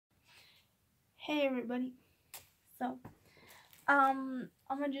Hey everybody. So, I'm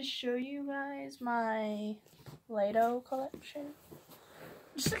gonna just show you guys my Play-Doh collection.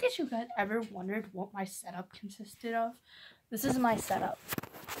 Just in case you guys ever wondered what my setup consisted of, this is my setup.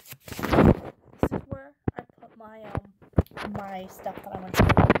 This is where I put my stuff that I want to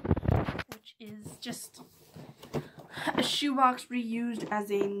do, which is just a shoebox reused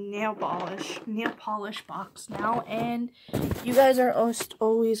as a nail polish box now, and you guys are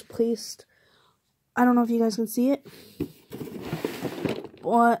always placed. I don't know if you guys can see it,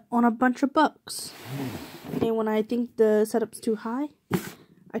 but on a bunch of books. And when I think the setup's too high,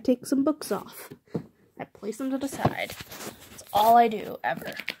 I take some books off. I place them to the side. That's all I do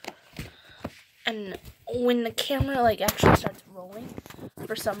ever. And when the camera actually starts rolling,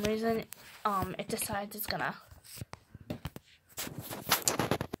 for some reason, it decides it's gonna.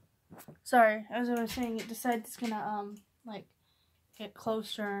 Sorry, as I was saying, it decides it's gonna get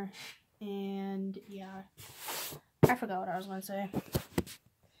closer. And yeah, I forgot what I was going to say.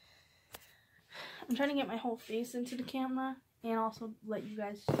 I'm trying to get my whole face into the camera and also let you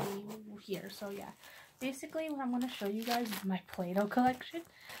guys see here. So yeah, basically what I'm going to show you guys is my Play-Doh collection.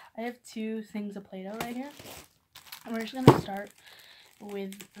 I have two things of Play-Doh right here. And we're just going to start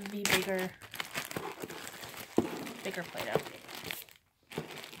with the bigger Play-Doh.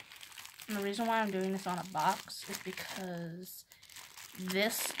 And the reason why I'm doing this on a box is because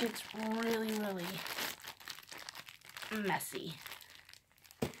this gets really messy.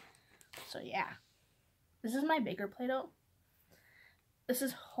 So yeah, this is my bigger Play-Doh. This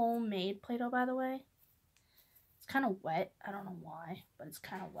is homemade Play-Doh, by the way. It's kind of wet. I don't know why, but it's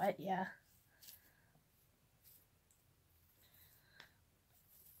kind of wet, yeah.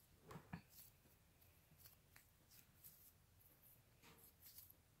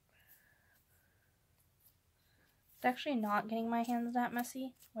 It's actually not getting my hands that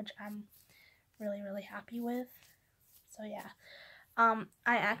messy, which I'm really happy with. So yeah, I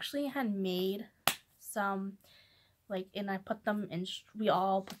actually had made some, and I put them in, we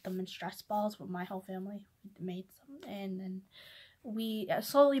all put them in stress balls with my whole family. We made some, and then we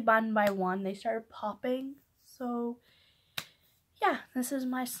slowly, one by one, they started popping. So yeah, this is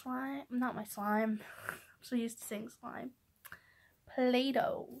my slime, not my slime, I'm so used to saying slime,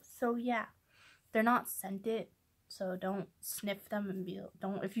 Play-Doh. So yeah, they're not scented. So don't sniff them and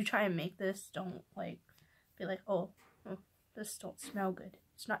if you try and make this, don't be like, oh, this don't smell good.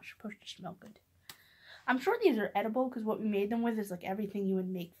 It's not supposed to smell good. I'm sure these are edible because what we made them with is everything you would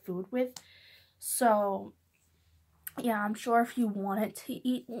make food with. So yeah, I'm sure if you wanted to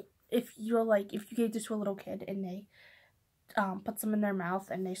eat, if you gave this to a little kid and they put some in their mouth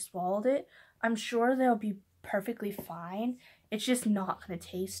and they swallowed it, I'm sure they'll be perfectly fine. It's just not gonna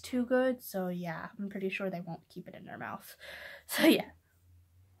taste too good. So yeah, I'm pretty sure they won't keep it in their mouth. So yeah.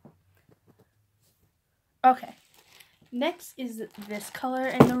 Okay, next is this color,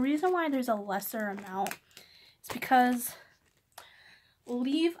 and the reason why there's a lesser amount is because,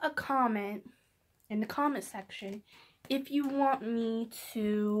 leave a comment in the comment section if you want me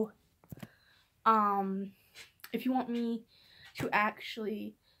to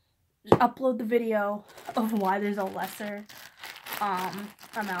actually upload the video of why there's a lesser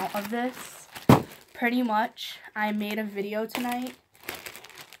amount of this. Pretty much, I made a video tonight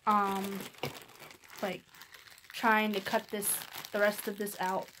trying to cut the rest of this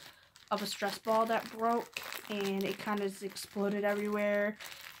out of a stress ball that broke, and it kind of exploded everywhere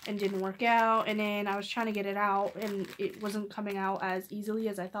and didn't work out. And then I was trying to get it out and it wasn't coming out as easily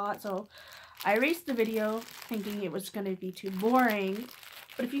as I thought, so I erased the video thinking it was going to be too boring.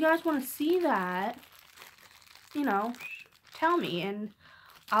 But if you guys want to see that, you know, tell me and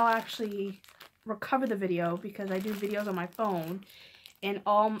I'll actually recover the video, because I do videos on my phone, and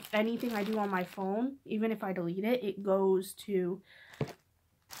anything I do on my phone, even if I delete it, it goes to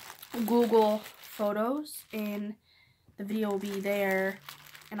Google Photos and the video will be there,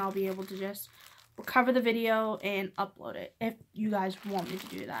 and I'll be able to just recover the video and upload it if you guys want me to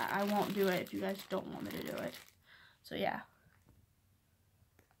do that. I won't do it if you guys don't want me to do it. So yeah.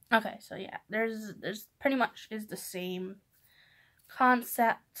 Okay, so yeah, there's pretty much is the same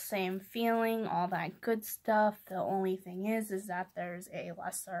concept, same feeling, all that good stuff. The only thing is that there's a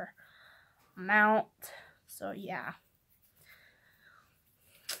lesser amount. So yeah.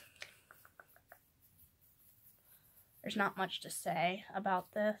 There's not much to say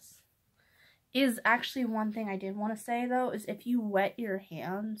about this. Is actually one thing I did want to say though, is if you wet your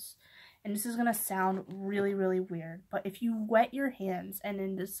hands, and this is going to sound really weird, but if you wet your hands and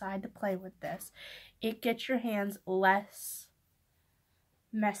then decide to play with this, it gets your hands less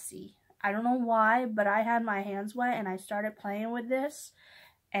messy. I don't know why, but I had my hands wet and I started playing with this,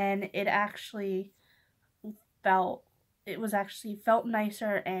 and it actually felt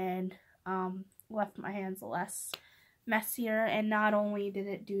nicer and left my hands less messier. And not only did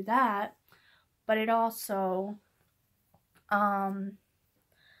it do that, but it also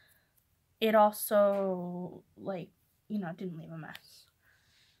like, you know, didn't leave a mess.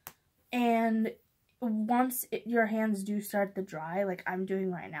 And once your hands do start to dry, like I'm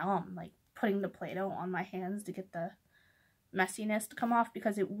doing right now, I'm like putting the Play-Doh on my hands to get the messiness to come off,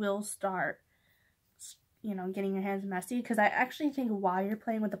 because it will start, you know, getting your hands messy. Because I actually think while you're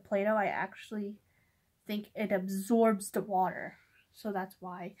playing with the Play-Doh, I actually think it absorbs the water, so that's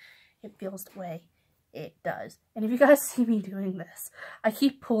why it feels the way it does. And if you guys see me doing this, I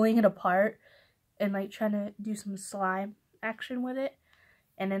keep pulling it apart and like trying to do some slime action with it.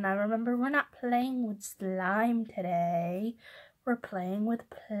 And then I remember we're not playing with slime today. We're playing with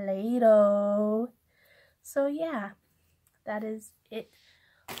Play-Doh. So yeah, that is it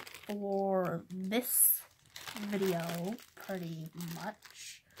for this video, pretty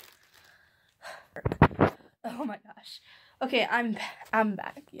much. Oh my gosh. Okay, I'm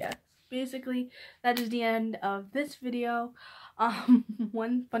back. Yeah. Basically, that is the end of this video.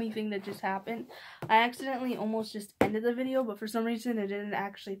 One funny thing that just happened, I accidentally almost just ended the video, but for some reason it didn't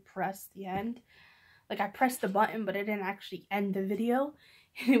actually press the end. Like, I pressed the button, but it didn't actually end the video.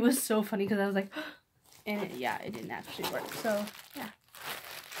 And it was so funny because I was like, and yeah, it didn't actually work. So yeah,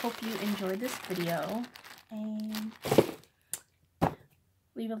 hope you enjoyed this video, and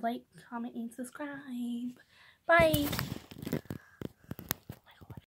leave a like, comment, and subscribe. Bye.